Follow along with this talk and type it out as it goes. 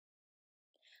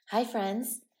Hi,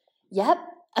 friends. Yep,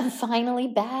 I'm finally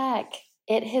back.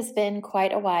 It has been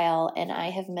quite a while, and I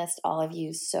have missed all of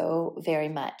you so very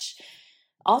much.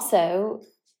 Also,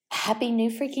 happy new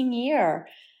freaking year.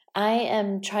 I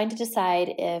am trying to decide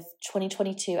if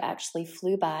 2022 actually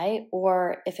flew by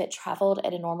or if it traveled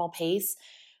at a normal pace.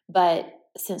 But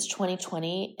since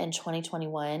 2020 and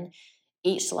 2021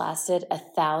 each lasted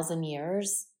 1,000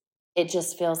 years, it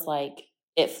just feels like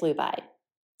it flew by.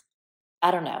 I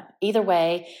don't know. Either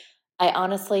way, I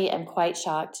honestly am quite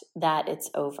shocked that it's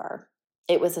over.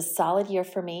 It was a solid year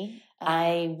for me.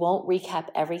 I won't recap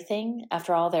everything.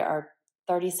 After all, there are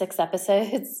 36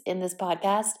 episodes in this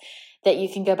podcast that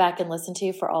you can go back and listen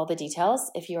to for all the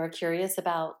details if you are curious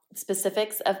about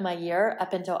specifics of my year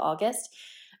up until August.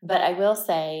 But I will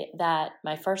say that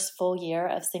my first full year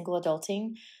of single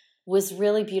adulting was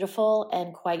really beautiful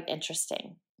and quite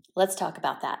interesting. Let's talk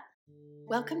about that.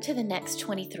 Welcome to the Next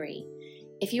 23.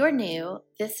 If you are new,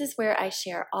 this is where I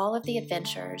share all of the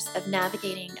adventures of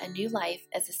navigating a new life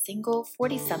as a single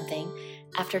 40-something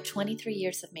after 23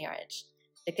 years of marriage.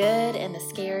 The good and the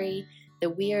scary, the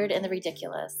weird and the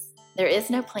ridiculous. There is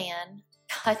no plan.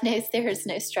 God knows there is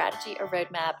no strategy or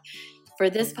roadmap for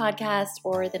this podcast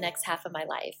or the next half of my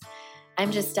life.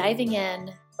 I'm just diving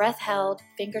in, breath held,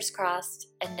 fingers crossed,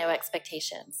 and no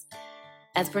expectations.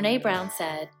 As Brené Brown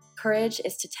said, courage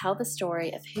is to tell the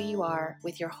story of who you are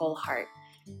with your whole heart.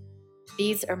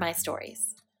 These are my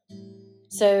stories.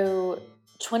 So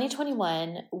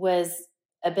 2021 was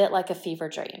a bit like a fever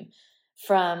dream.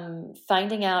 From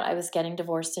finding out I was getting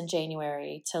divorced in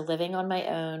January to living on my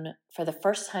own for the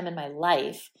first time in my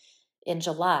life in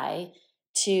July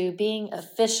to being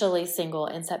officially single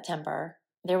in September,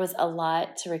 there was a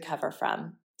lot to recover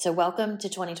from. So welcome to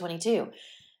 2022,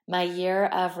 my year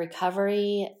of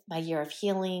recovery, my year of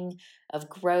healing, of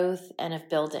growth, and of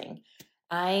building.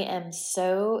 I am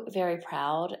so very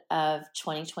proud of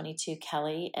 2022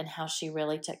 Kelly and how she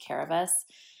really took care of us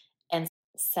and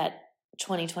set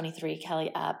 2023 Kelly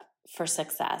up for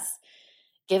success.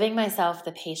 Giving myself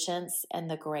the patience and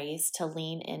the grace to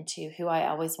lean into who I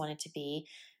always wanted to be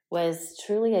was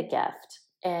truly a gift.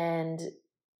 And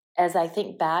as I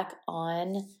think back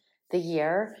on the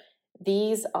year,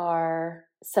 these are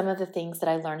some of the things that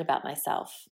I learned about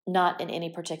myself, not in any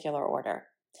particular order.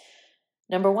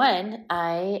 Number one,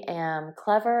 I am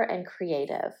clever and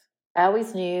creative. I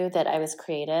always knew that I was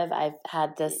creative. I've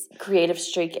had this creative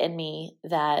streak in me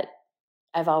that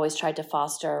I've always tried to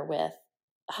foster with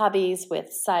hobbies,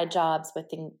 with side jobs, with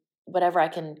whatever I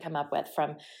can come up with,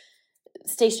 from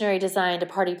stationery design to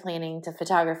party planning to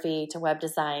photography to web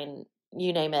design,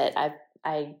 you name it,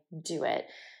 I do it.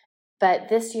 But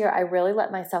this year, I really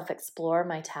let myself explore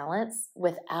my talents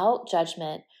without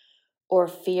judgment or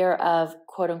fear of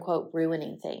quote unquote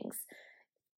ruining things.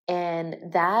 And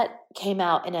that came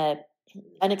out in an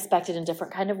unexpected and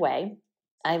different kind of way.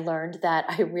 I learned that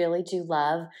I really do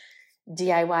love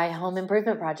DIY home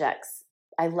improvement projects.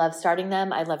 I love starting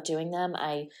them. I love doing them.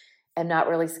 I am not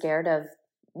really scared of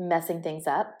messing things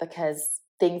up because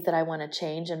things that I want to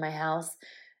change in my house,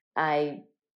 I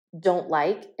don't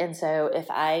like. And so if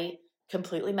I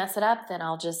completely mess it up, then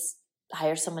I'll just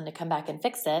hire someone to come back and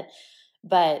fix it.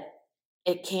 But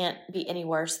it can't be any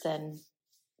worse than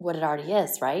what it already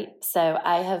is, right? So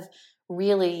I have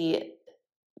really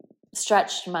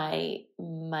stretched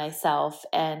myself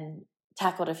and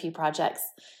tackled a few projects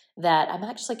that I'm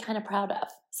actually kind of proud of.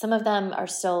 Some of them are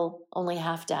still only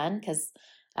half done because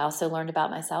I also learned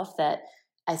about myself that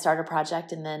I start a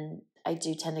project and then I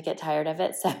do tend to get tired of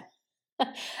it. So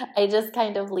I just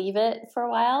kind of leave it for a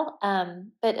while,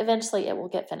 but eventually it will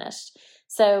get finished.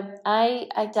 So I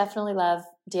definitely love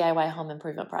DIY home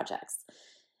improvement projects.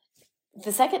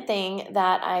 The second thing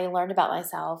that I learned about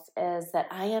myself is that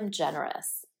I am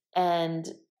generous. And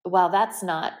while that's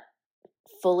not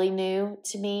fully new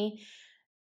to me,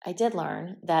 I did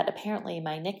learn that apparently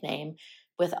my nickname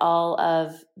with all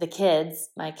of the kids,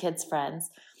 my kids' friends,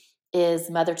 is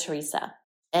Mother Teresa.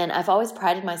 And I've always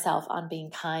prided myself on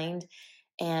being kind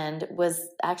and was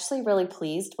actually really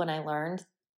pleased when I learned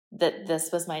that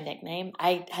this was my nickname.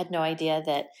 I had no idea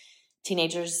that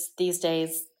teenagers these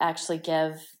days actually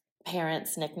give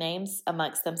parents nicknames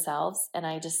amongst themselves. And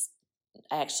I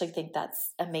actually think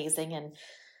that's amazing and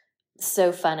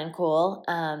so fun and cool.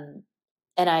 And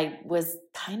I was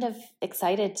kind of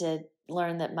excited to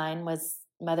learn that mine was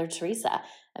Mother Teresa.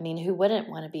 I mean, who wouldn't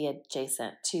want to be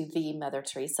adjacent to the Mother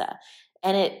Teresa?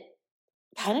 And it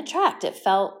kind of tracked. It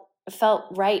felt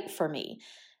right for me.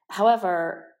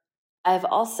 However, I've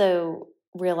also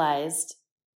realized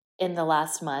in the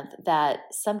last month that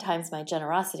sometimes my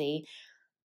generosity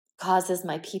causes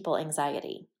my people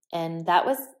anxiety. And that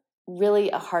was really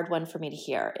a hard one for me to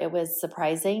hear. It was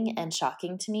surprising and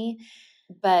shocking to me,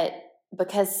 but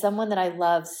because someone that I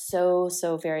love so,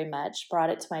 so very much brought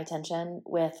it to my attention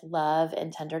with love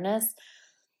and tenderness,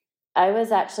 I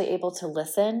was actually able to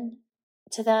listen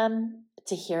to them,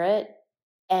 to hear it,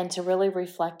 and to really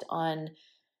reflect on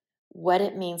what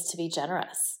it means to be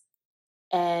generous.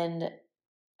 And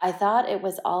I thought it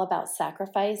was all about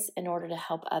sacrifice in order to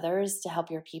help others, to help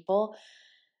your people.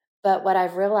 But what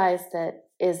I've realized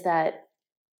is that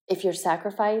if your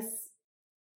sacrifice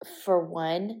for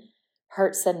one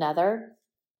hurts another,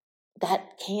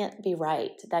 that can't be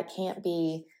right. That can't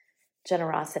be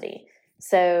generosity.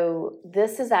 So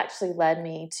this has actually led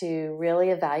me to really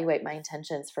evaluate my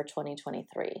intentions for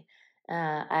 2023.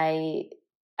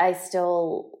 I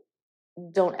still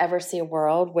don't ever see a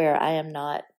world where I am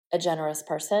not a generous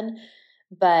person,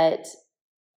 but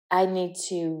I need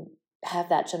to have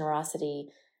that generosity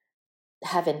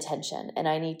have intention, and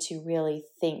I need to really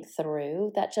think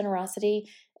through that generosity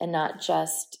and not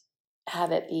just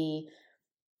have it be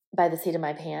by the seat of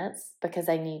my pants, because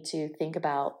I need to think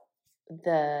about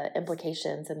the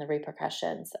implications and the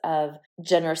repercussions of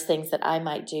generous things that I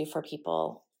might do for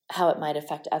people, how it might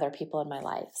affect other people in my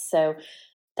life. So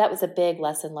that was a big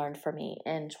lesson learned for me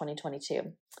in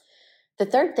 2022. The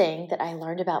third thing that I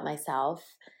learned about myself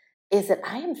is that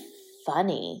I am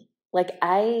funny. Like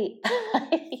I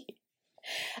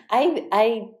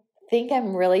think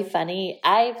I'm really funny.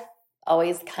 I've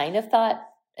always kind of thought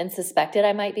and suspected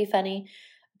I might be funny,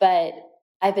 but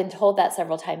I've been told that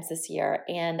several times this year.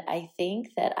 And I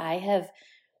think that I have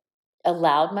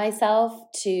allowed myself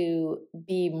to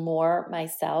be more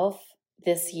myself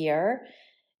this year.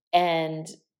 And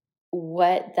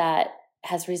what that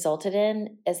has resulted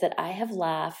in is that I have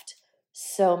laughed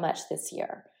so much this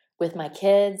year with my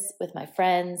kids, with my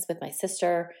friends, with my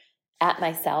sister, at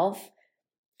myself.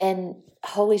 And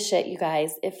holy shit, you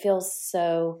guys, it feels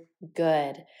so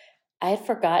good. I had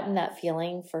forgotten that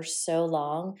feeling for so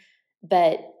long,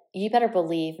 but you better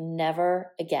believe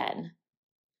never again,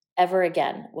 ever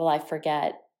again will I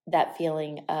forget that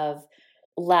feeling of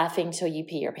laughing till you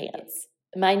pee your pants.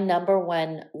 My number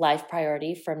one life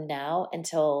priority from now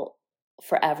until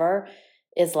forever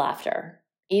is laughter.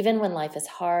 Even when life is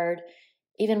hard,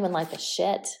 even when life is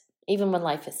shit, even when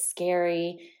life is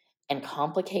scary and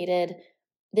complicated,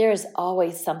 there is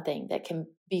always something that can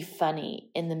be funny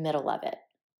in the middle of it.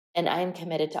 And I am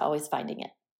committed to always finding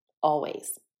it.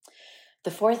 Always.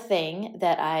 The fourth thing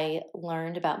that I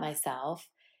learned about myself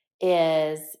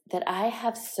is that I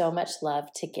have so much love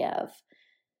to give.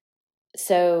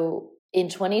 So in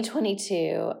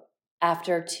 2022,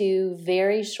 after 2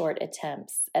 very short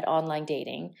attempts at online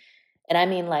dating, and I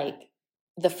mean like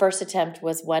the first attempt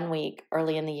was 1 week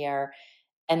early in the year,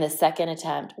 and the second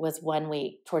attempt was 1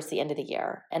 week towards the end of the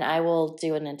year. And I will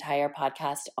do an entire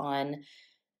podcast on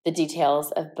the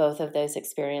details of both of those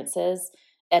experiences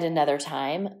at another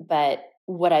time. But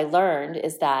what I learned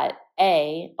is that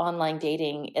online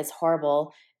dating is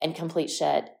horrible and complete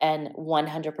shit and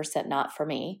 100% not for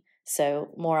me. So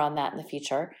more on that in the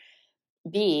future.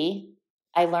 B,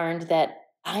 I learned that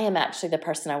I am actually the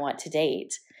person I want to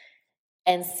date.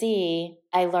 And C,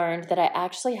 I learned that I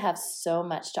actually have so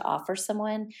much to offer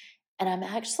someone, and I'm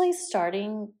actually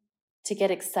starting to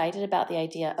get excited about the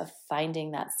idea of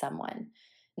finding that someone.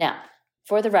 Now,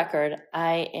 for the record,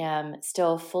 I am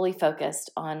still fully focused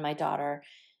on my daughter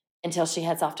until she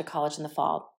heads off to college in the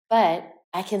fall. But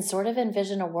I can sort of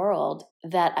envision a world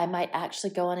that I might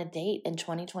actually go on a date in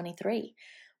 2023.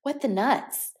 What the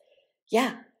nuts?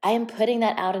 Yeah, I am putting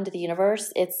that out into the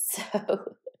universe. It's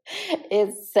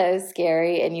so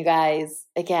scary. And you guys,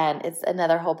 again, it's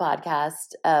another whole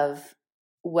podcast of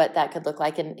what that could look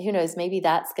like. And who knows, maybe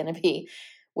that's going to be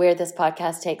where this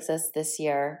podcast takes us this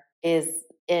year, is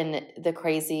in the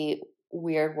crazy,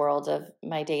 weird world of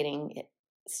my dating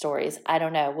stories. I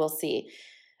don't know. We'll see.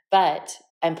 But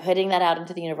I'm putting that out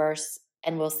into the universe,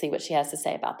 and we'll see what she has to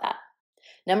say about that.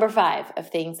 Number 5 of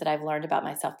things that I've learned about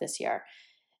myself this year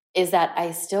is that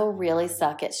I still really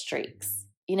suck at streaks.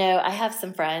 You know, I have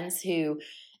some friends who,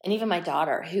 and even my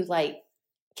daughter, who like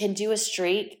can do a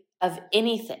streak of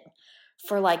anything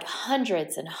for like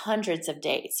hundreds and hundreds of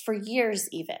days, for years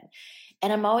even.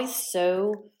 And I'm always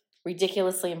so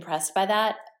ridiculously impressed by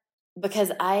that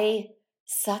because I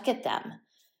suck at them,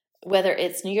 whether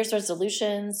it's New Year's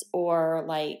resolutions or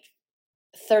like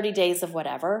 30 days of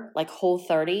whatever, like whole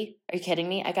 30. Are you kidding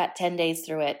me? I got 10 days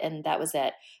through it and that was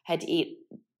it. I had to eat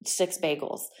 6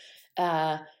 bagels.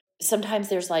 Sometimes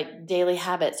there's like daily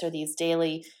habits or these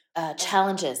daily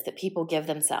challenges that people give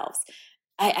themselves.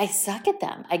 I suck at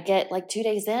them. I get like 2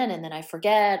 days in and then I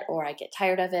forget, or I get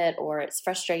tired of it, or it's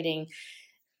frustrating.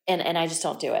 and I just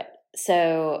don't do it.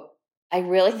 So I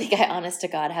really think I, honest to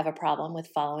God, have a problem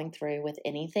with following through with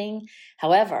anything.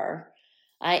 However,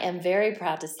 I am very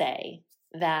proud to say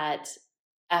that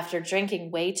after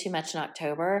drinking way too much in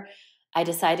October, I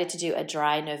decided to do a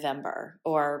dry November,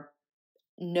 or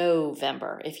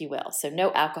November, if you will. So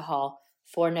no alcohol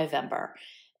for November.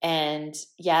 And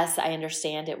yes, I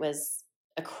understand it was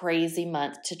a crazy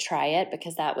month to try it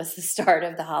because that was the start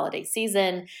of the holiday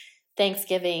season.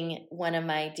 Thanksgiving, one of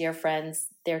my dear friends,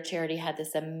 their charity had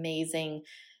this amazing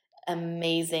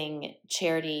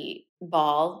charity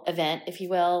ball event, if you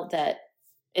will, that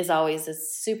is always a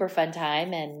super fun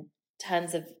time and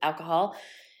tons of alcohol.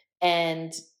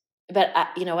 But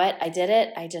you know what? I did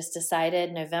it. I just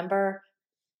decided November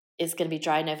is going to be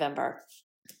dry November.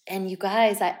 And you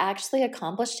guys, I actually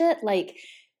accomplished it like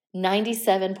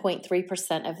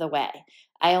 97.3% of the way.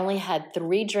 I only had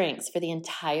 3 drinks for the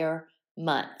entire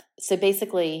month. So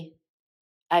basically,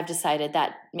 I've decided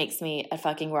that makes me a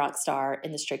fucking rock star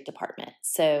in the streak department.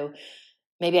 So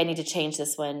maybe I need to change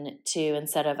this one to,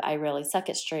 instead of I really suck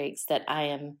at streaks, that I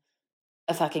am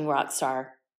a fucking rock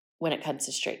star when it comes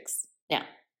to streaks. Now,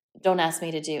 don't ask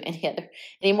me to do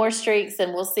any more streaks,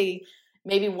 and we'll see.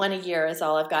 Maybe one a year is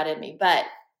all I've got in me, but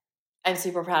I'm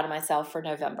super proud of myself for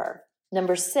November.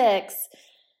 Number 6,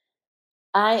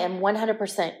 I am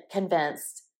 100%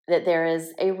 convinced that there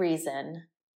is a reason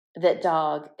that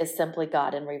dog is simply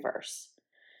God in reverse.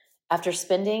 After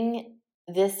spending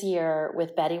this year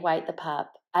with Betty White the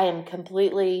pup, I am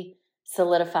completely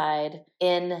solidified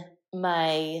in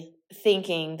my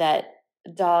thinking that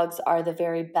dogs are the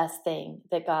very best thing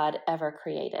that God ever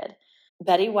created.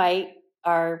 Betty White,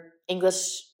 our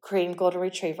English cream golden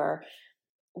retriever,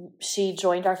 she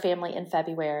joined our family in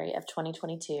February of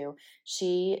 2022.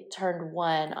 She turned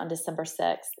 1 on December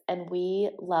 6th, and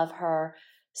we love her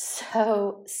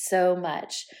so, so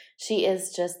much. She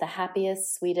is just the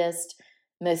happiest, sweetest,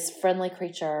 most friendly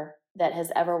creature that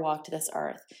has ever walked this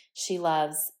earth. She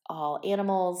loves all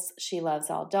animals. She loves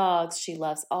all dogs. She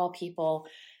loves all people.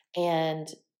 And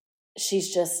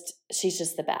she's just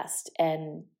the best.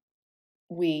 And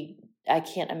I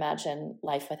can't imagine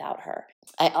life without her.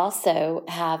 I also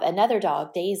have another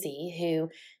dog, Daisy, who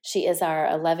she is our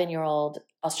 11-year-old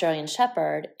Australian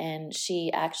Shepherd, and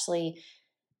she actually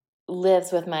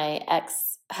lives with my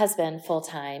ex-husband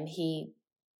full-time. He,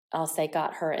 I'll say,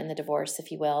 got her in the divorce,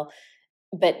 if you will,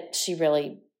 but she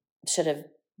really should have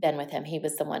been with him. He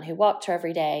was the one who walked her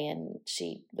every day, and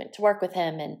she went to work with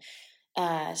him,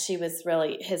 and she was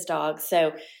really his dog.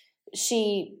 So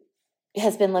she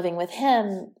has been living with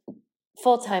him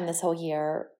full-time this whole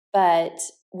year, but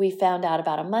we found out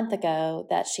about a month ago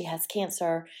that she has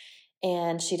cancer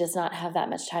and she does not have that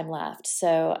much time left.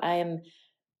 So I am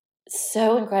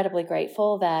so incredibly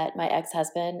grateful that my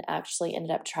ex-husband actually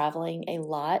ended up traveling a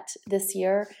lot this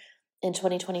year in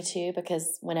 2022,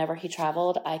 because whenever he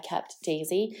traveled, I kept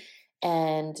Daisy,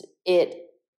 and it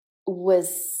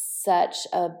was such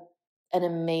an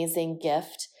amazing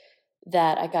gift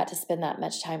that I got to spend that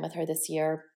much time with her this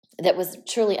year. That was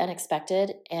truly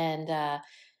unexpected, and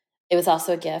it was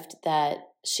also a gift that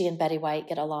she and Betty White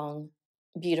get along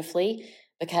beautifully,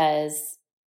 because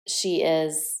she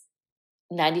is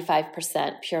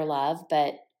 95% pure love,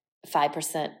 but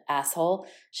 5% asshole.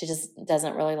 She just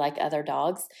doesn't really like other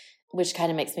dogs, which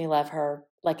kind of makes me love her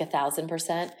like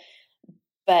 1,000%.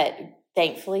 But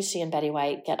thankfully, she and Betty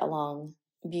White get along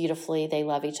beautifully. They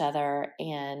love each other,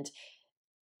 and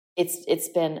it's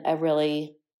been a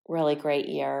really, really great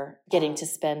year getting to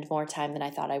spend more time than I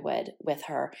thought I would with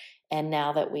her. And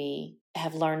now that we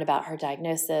have learned about her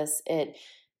diagnosis, it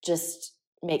just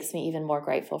makes me even more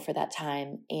grateful for that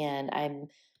time. And I'm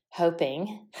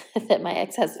hoping that my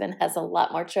ex-husband has a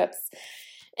lot more trips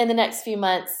in the next few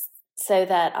months so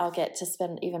that I'll get to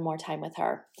spend even more time with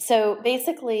her. So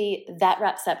basically, that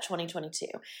wraps up 2022.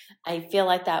 I feel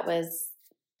like that was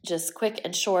just quick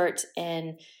and short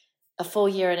and a full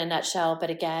year in a nutshell. But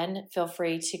again, feel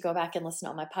free to go back and listen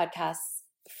to all my podcasts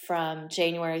from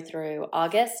January through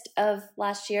August of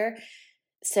last year,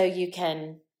 so you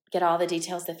can get all the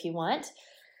details if you want.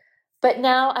 But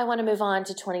now I want to move on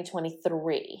to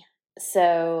 2023.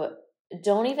 So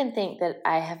don't even think that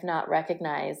I have not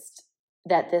recognized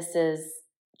that this is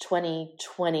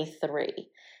 2023.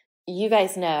 You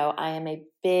guys know I am a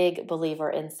big believer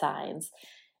in signs,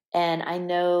 and I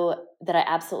know that I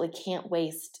absolutely can't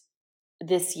waste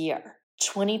this year.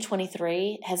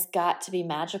 2023 has got to be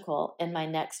magical in my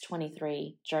next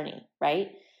 23 journey, right?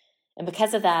 And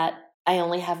because of that, I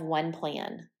only have one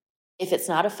plan. If it's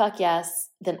not a fuck yes,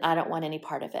 then I don't want any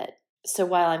part of it. So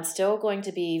while I'm still going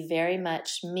to be very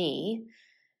much me,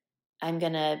 I'm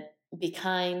going to be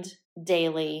kind,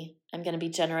 daily. I'm going to be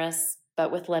generous,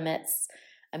 but with limits.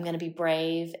 I'm going to be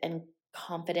brave and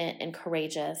confident and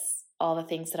courageous, all the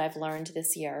things that I've learned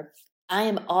this year. I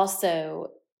am also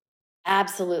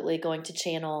absolutely going to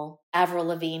channel Avril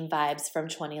Lavigne vibes from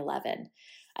 2011.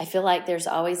 I feel like there's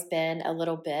always been a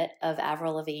little bit of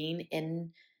Avril Lavigne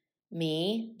in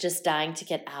me, just dying to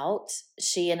get out.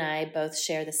 She and I both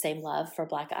share the same love for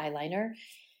black eyeliner.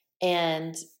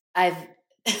 And I've,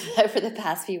 over the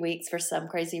past few weeks, for some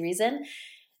crazy reason,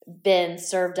 been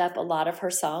served up a lot of her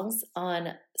songs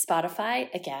on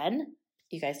Spotify. Again,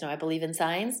 you guys know I believe in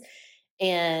signs.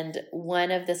 And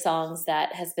one of the songs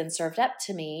that has been served up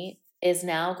to me is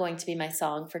now going to be my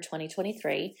song for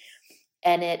 2023.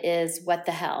 And it is What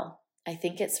the Hell. I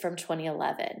think it's from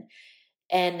 2011.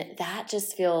 And that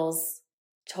just feels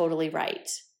totally right.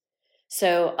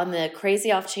 So on the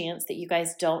crazy off chance that you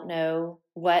guys don't know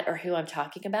what or who I'm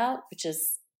talking about, which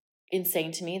is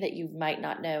insane to me that you might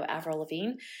not know Avril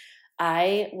Lavigne,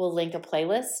 I will link a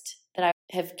playlist that I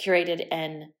have curated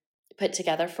and put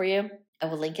together for you. I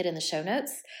will link it in the show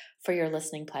notes for your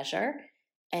listening pleasure,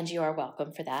 and you are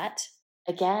welcome for that.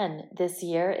 Again, this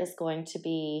year is going to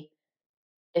be,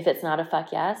 if it's not a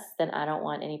fuck yes, then I don't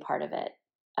want any part of it.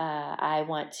 I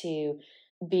want to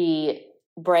be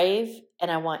brave, and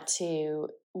I want to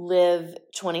live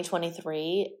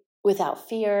 2023 without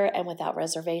fear and without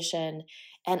reservation.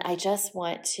 And I just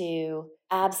want to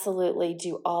absolutely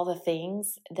do all the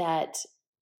things that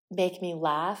make me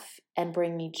laugh and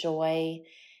bring me joy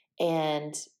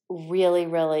and really,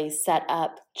 really set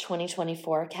up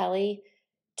 2024 Kelly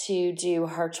to do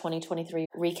her 2023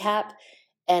 recap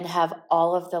and have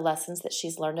all of the lessons that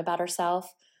she's learned about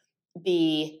herself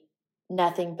be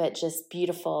nothing but just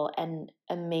beautiful and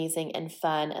amazing and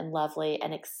fun and lovely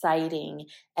and exciting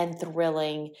and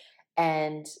thrilling,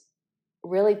 and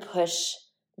really push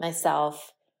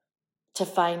myself to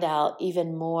find out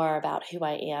even more about who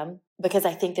I am, because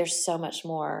I think there's so much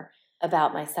more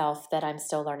about myself that I'm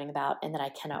still learning about and that I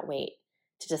cannot wait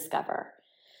to discover.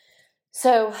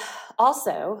 So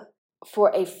also,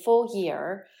 for a full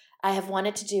year, I have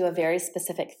wanted to do a very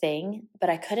specific thing, but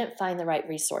I couldn't find the right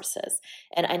resources.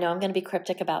 And I know I'm going to be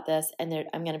cryptic about this, and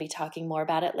I'm going to be talking more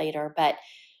about it later, but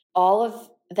all of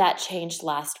that changed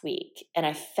last week, and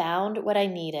I found what I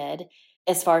needed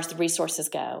as far as the resources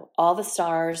go. All the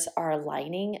stars are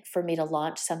aligning for me to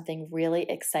launch something really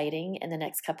exciting in the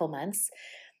next couple months.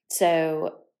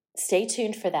 So stay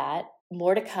tuned for that.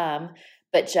 More to come.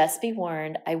 But just be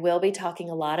warned, I will be talking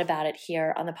a lot about it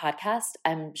here on the podcast.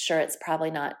 I'm sure it's probably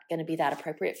not going to be that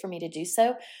appropriate for me to do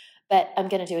so, but I'm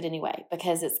going to do it anyway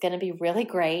because it's going to be really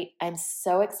great. I'm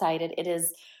so excited. It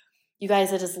is, you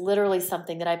guys, it is literally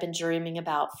something that I've been dreaming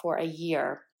about for a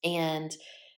year. And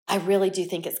I really do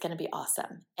think it's going to be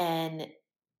awesome. And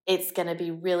it's going to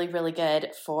be really, really good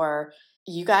for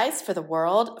you guys, for the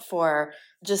world, for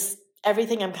just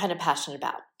everything I'm kind of passionate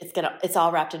about. It's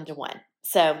all wrapped into one.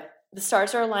 So the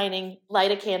stars are aligning.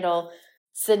 Light a candle,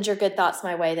 send your good thoughts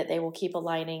my way that they will keep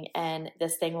aligning, and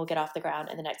this thing will get off the ground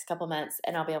in the next couple months,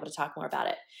 and I'll be able to talk more about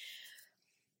it.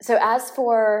 So as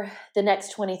for the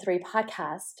next 23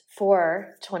 podcast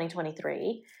for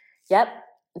 2023, yep,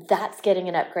 that's getting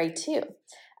an upgrade too.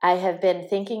 I have been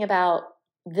thinking about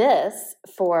this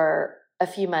for a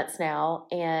few months now,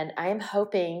 and I am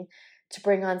hoping to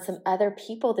bring on some other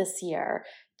people this year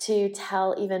to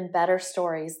tell even better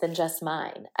stories than just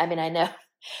mine. I mean, I know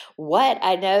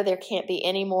there can't be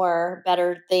any more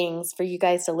better things for you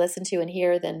guys to listen to and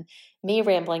hear than me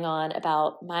rambling on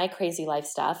about my crazy life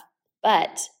stuff.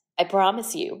 But I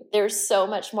promise you, there's so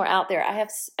much more out there.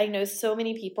 I know so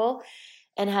many people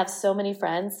and have so many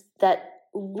friends that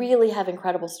really have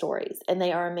incredible stories, and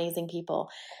they are amazing people.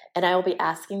 And I will be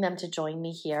asking them to join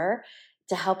me here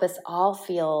to help us all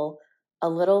feel a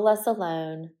little less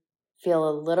alone, feel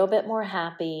a little bit more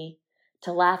happy,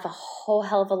 to laugh a whole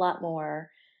hell of a lot more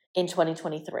in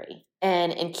 2023.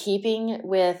 And in keeping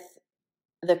with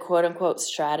the quote unquote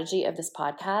strategy of this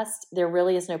podcast, there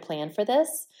really is no plan for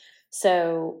this.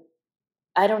 So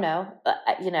I don't know,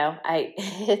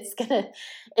 it's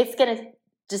gonna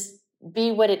just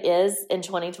be what it is in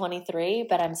 2023,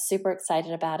 but I'm super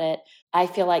excited about it. I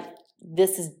feel like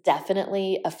this is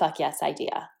definitely a fuck yes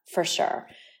idea for sure.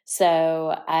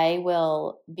 So I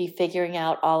will be figuring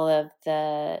out all of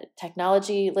the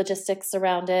technology logistics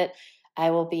around it.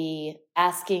 I will be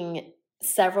asking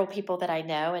several people that I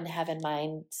know and have in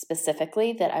mind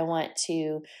specifically that I want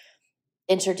to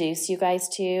introduce you guys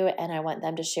to, and I want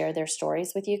them to share their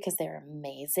stories with you because they're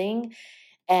amazing.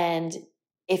 And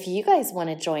if you guys want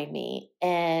to join me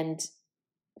and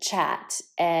chat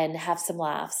and have some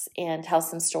laughs and tell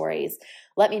some stories,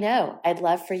 let me know. I'd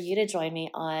love for you to join me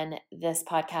on this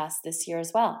podcast this year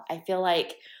as well. I feel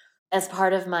like as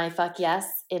part of my Fuck Yes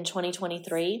in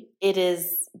 2023, it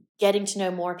is getting to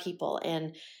know more people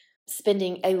and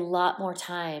spending a lot more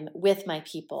time with my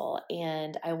people.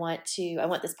 And I want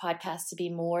this podcast to be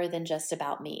more than just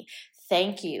about me.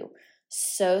 Thank you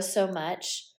so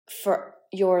much for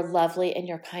your lovely and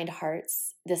your kind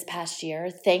hearts this past year.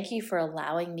 Thank you for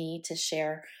allowing me to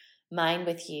share mine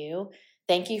with you.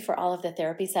 Thank you for all of the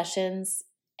therapy sessions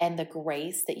and the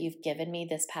grace that you've given me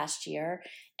this past year,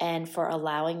 and for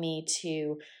allowing me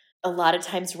to a lot of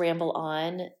times ramble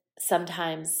on,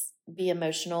 sometimes be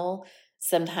emotional,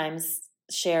 sometimes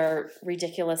share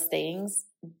ridiculous things,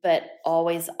 but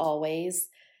always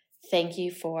thank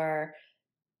you for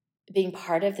being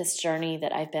part of this journey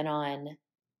that I've been on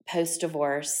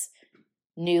post-divorce,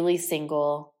 newly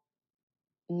single,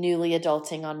 newly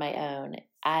adulting on my own.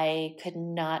 I could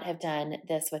not have done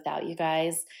this without you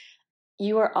guys.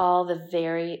 You are all the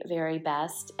very, very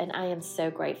best, and I am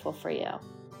so grateful for you.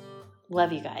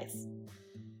 Love you guys.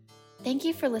 Thank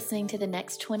you for listening to The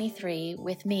Next 23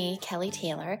 with me, Kelly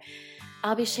Taylor.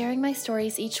 I'll be sharing my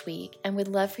stories each week and would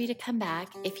love for you to come back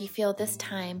if you feel this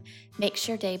time makes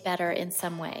your day better in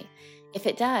some way. If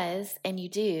it does, and you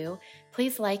do,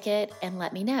 please like it and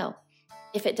let me know.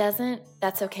 If it doesn't,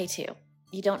 that's okay too.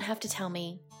 You don't have to tell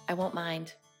me. I won't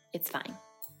mind. It's fine.